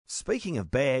Speaking of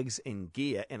bags and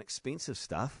gear and expensive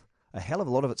stuff, a hell of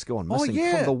a lot of it's gone missing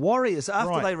yeah. from the Warriors after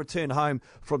Right. they returned home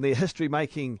from their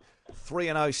history-making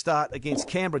 3-0 start against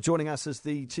Canberra. Joining us is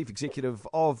the Chief Executive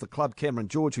of the club, Cameron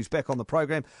George, who's back on the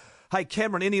program. Hey,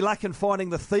 Cameron, any luck in finding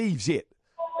the thieves yet?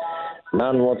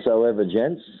 None whatsoever,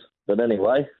 gents. But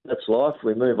anyway, that's life.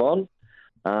 We move on.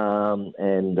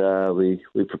 And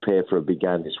we prepare for a big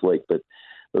game this week. But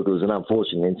look, it was an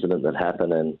unfortunate incident that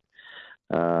happened, and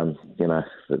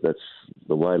that's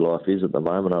the way life is at the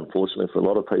moment. Unfortunately, for a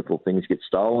lot of people, things get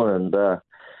stolen, and it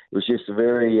was just a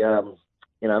very,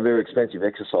 very expensive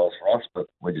exercise for us. But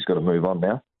we just got to move on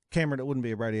now. Cameron, it wouldn't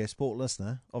be a Radio Sport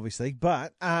listener, obviously,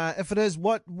 but if it is,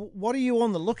 what are you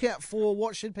on the lookout for?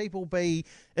 What should people be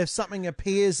if something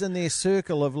appears in their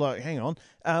circle of, like, hang on,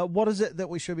 what is it that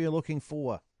we should be looking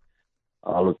for?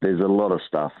 Oh, look, there's a lot of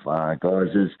stuff, guys.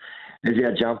 There's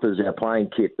our jumpers, our playing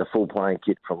kit, the full playing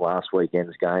kit from last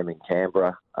weekend's game in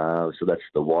Canberra. So that's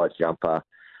the white jumper.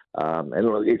 And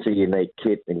look, it's a unique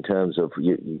kit in terms of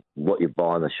what you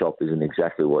buy in the shop isn't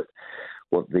exactly what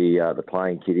the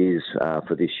playing kit is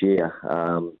for this year.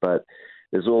 But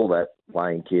there's all that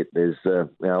playing kit. There's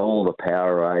all the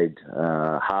Powerade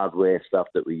hardware stuff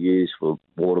that we use for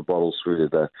water bottles through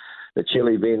to the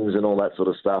chili bins and all that sort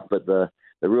of stuff. But the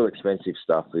real expensive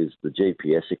stuff is the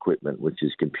GPS equipment, which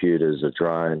is computers, a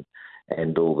drone,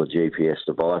 and all the GPS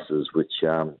devices, which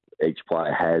each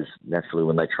player has naturally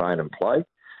when they train and play.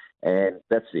 And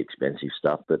that's the expensive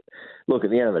stuff. But look, at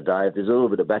the end of the day, if there's a little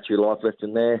bit of battery life left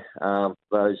in there,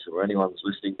 those or anyone who's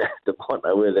listening that might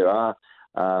know where there are,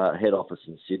 head office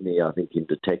in Sydney, I think in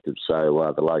Detective,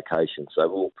 so the location.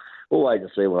 So we'll wait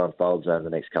and see what unfolds over the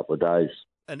next couple of days.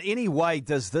 In any way,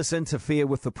 does this interfere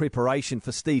with the preparation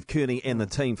for Steve Kearney and the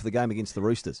team for the game against the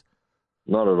Roosters?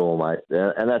 Not at all, mate.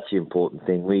 And that's the important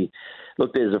thing.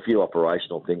 There's a few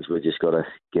operational things we've just got to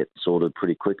get sorted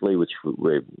pretty quickly, which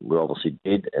we obviously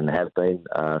did and have been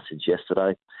since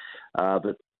yesterday.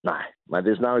 But no, mate,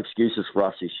 there's no excuses for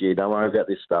us this year. Don't worry about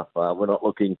this stuff. We're not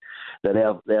looking that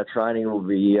our training will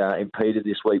be impeded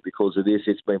this week because of this.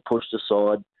 It's been pushed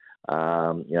aside.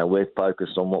 We're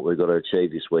focused on what we've got to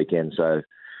achieve this weekend. So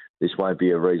this won't be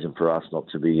a reason for us not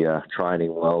to be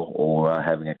training well or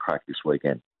having a crack this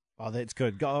weekend. Oh, that's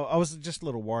good. I was just a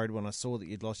little worried when I saw that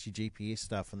you'd lost your GPS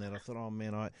stuff and that. I thought, oh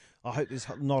man, I hope there's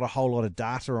not a whole lot of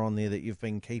data on there that you've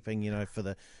been keeping, for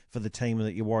the team, and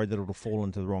that you're worried that it'll fall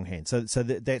into the wrong hands. So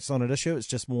that's not an issue. It's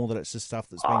just more that it's just stuff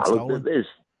that's been stolen. There's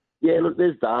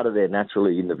data there,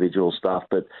 naturally, individual stuff,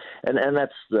 but and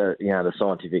that's the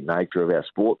scientific nature of our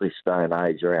sport this day and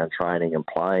age around training and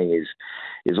playing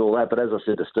is all that. But as I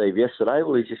said to Steve yesterday,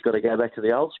 well, he's just got to go back to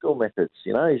the old school methods.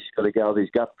 He's got to go with his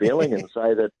gut feeling and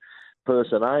say that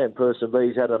person A and person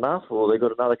B's had enough, or they've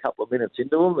got another couple of minutes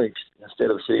into them,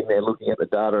 instead of sitting there looking at the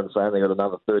data and saying they've got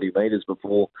another 30 metres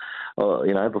before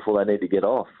they need to get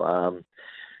off.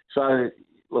 So.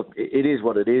 Look, it is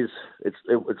what it is. It's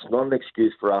not an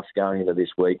excuse for us going into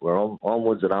this week. We're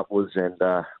onwards and upwards and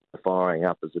firing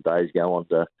up as the days go on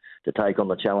to take on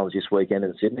the challenge this weekend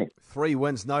in Sydney. 3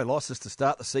 wins, no losses to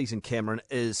start the season, Cameron.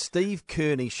 Is Steve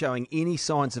Kearney showing any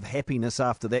signs of happiness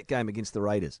after that game against the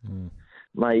Raiders?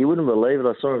 Mate, you wouldn't believe it.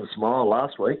 I saw him smile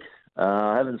last week.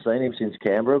 I haven't seen him since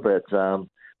Canberra, but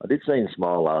I did see him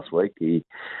smile last week. He's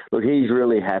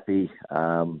really happy.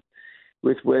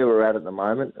 With where we're at the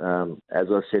moment, as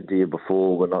I said to you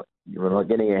before, we're not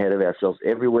getting ahead of ourselves.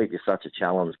 Every week is such a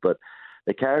challenge, but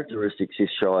the characteristics this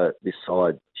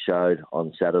side showed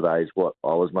on Saturday is what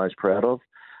I was most proud of.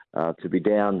 To be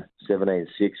down 17-6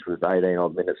 with 18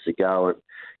 odd minutes to go, and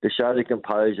to show the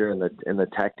composure and the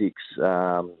tactics,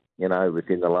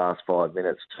 within the last 5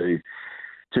 minutes to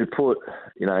put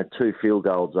 2 field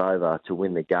goals over to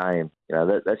win the game.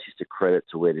 That's just a credit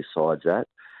to where this side's at.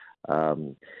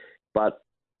 But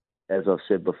as I've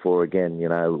said before, again,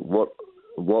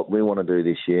 what we want to do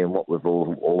this year and what we've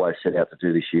always set out to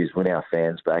do this year is win our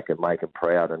fans back and make them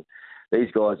proud. And these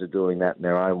guys are doing that in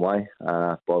their own way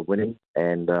by winning,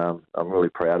 and I'm really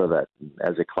proud of that.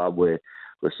 As a club, we're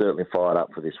certainly fired up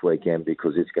for this weekend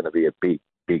because it's going to be a big,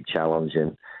 big challenge,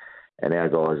 and our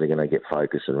guys are going to get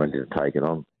focused and ready to take it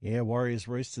on. Yeah, Warriors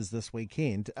Roosters this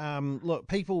weekend. Look,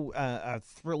 people are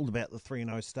thrilled about the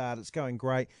 3-0 start. It's going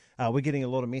great. We're getting a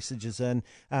lot of messages in.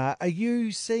 Are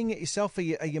you seeing it yourself? Are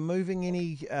you moving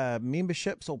any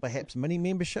memberships or perhaps mini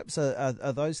memberships?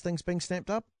 Are those things being snapped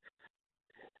up?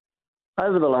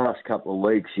 Over the last couple of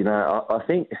weeks, I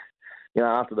think,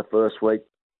 after the first week,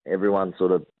 everyone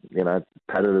sort of,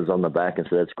 patted us on the back and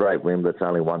said, it's a great win, but it's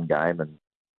only one game,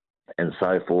 and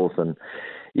so forth, and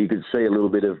you could see a little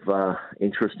bit of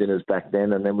interest in us back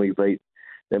then. And then we beat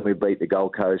the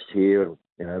Gold Coast here, and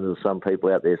There's some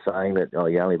people out there saying that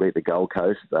you only beat the Gold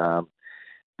Coast.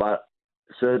 But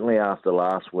certainly after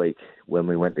last week when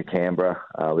we went to Canberra,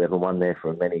 we haven't won there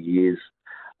for many years.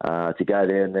 To go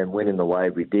there and then win in the way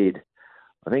we did,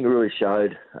 I think it really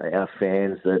showed our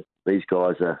fans that these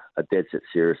guys are dead set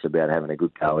serious about having a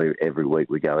good go every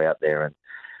week we go out there. And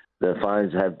the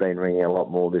phones have been ringing a lot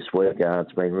more this week.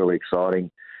 It's been really exciting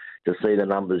to see the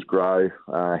numbers grow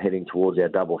heading towards our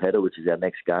doubleheader, which is our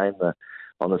next game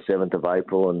on the 7th of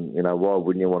April. And, why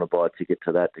wouldn't you want to buy a ticket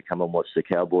to that to come and watch the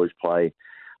Cowboys play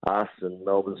us and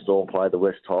Melbourne Storm play the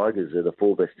West Tigers? They're the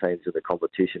 4 best teams in the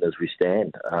competition as we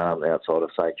stand outside of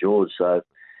St George. So,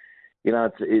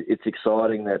 it's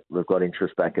exciting that we've got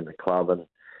interest back in the club, and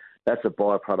that's a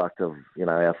byproduct of,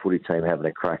 our footy team having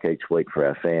a crack each week for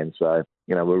our fans. So,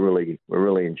 we're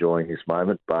really enjoying this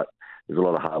moment, but there's a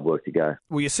lot of hard work to go.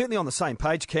 Well, you're certainly on the same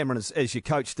page, Cameron, as your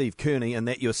coach, Steve Kearney, and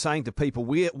that you're saying to people,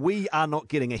 we are not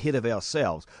getting ahead of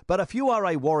ourselves. But if you are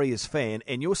a Warriors fan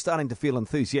and you're starting to feel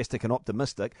enthusiastic and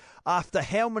optimistic, after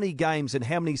how many games and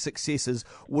how many successes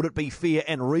would it be fair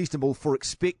and reasonable to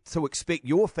expect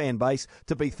your fan base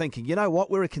to be thinking, you know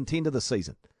what, we're a contender this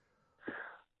season?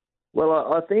 Well,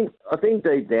 I think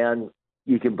deep down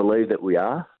you can believe that we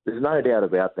are. There's no doubt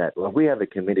about that. Like, we have a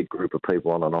committed group of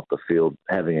people on and off the field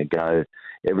having a go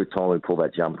every time we pull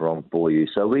that jumper on for you.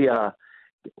 So we are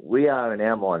in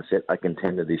our mindset a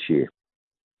contender this year.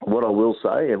 What I will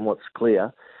say, and what's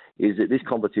clear, is that this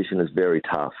competition is very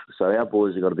tough. So our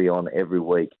boys have got to be on every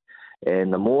week.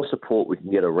 And the more support we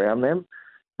can get around them,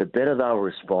 the better they'll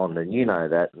respond. And you know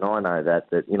that, and I know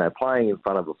that, playing in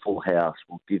front of a full house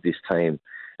will give this team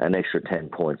an extra 10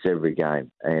 points every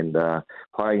game. And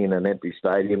playing in an empty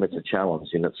stadium, it's a challenge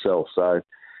in itself. So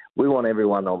we want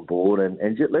everyone on board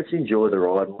and let's enjoy the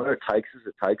ride. And where it takes us,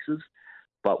 it takes us.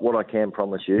 But what I can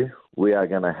promise you, we are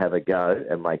going to have a go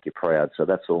and make you proud. So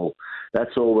that's all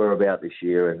we're about this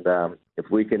year. And if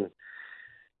we can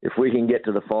get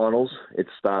to the finals, it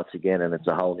starts again, and it's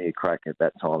a whole new crack at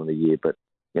that time of the year. But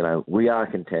we are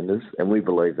contenders, and we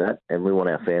believe that, and we want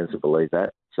our fans to believe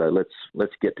that. So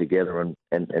let's get together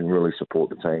and really support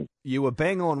the team. You were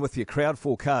bang on with your crowd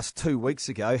forecast 2 weeks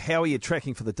ago. How are you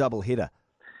tracking for the double header?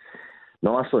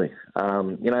 Nicely.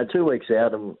 2 weeks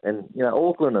out, and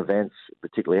Auckland events,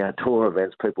 particularly outdoor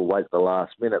events, people wait at the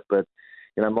last minute. But,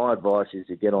 my advice is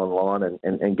to get online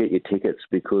and get your tickets,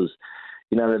 because,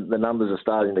 the numbers are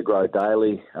starting to grow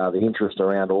daily. The interest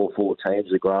around all 4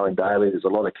 teams are growing daily. There's a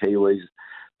lot of Kiwis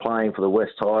playing for the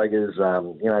West Tigers.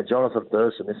 Jonathan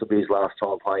Thurston, this will be his last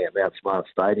time playing at Mount Smart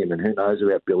Stadium, and who knows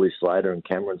about Billy Slater and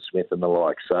Cameron Smith and the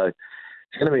like. So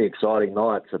it's going to be an exciting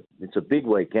night. It's a big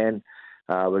weekend.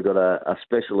 We've got a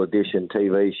special edition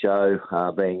TV show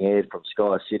being aired from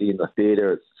Sky City in the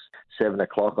theatre. It's 7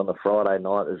 o'clock on the Friday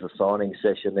night. There's a signing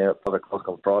session there at 5 o'clock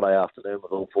on Friday afternoon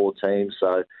with all 4 teams.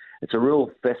 So it's a real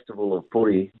festival of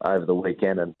footy over the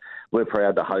weekend, and we're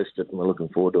proud to host it, and we're looking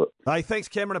forward to it. Hey, thanks,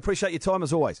 Cameron. Appreciate your time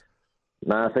as always.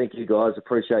 No, thank you, guys.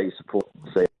 Appreciate your support.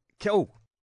 See you. Cool.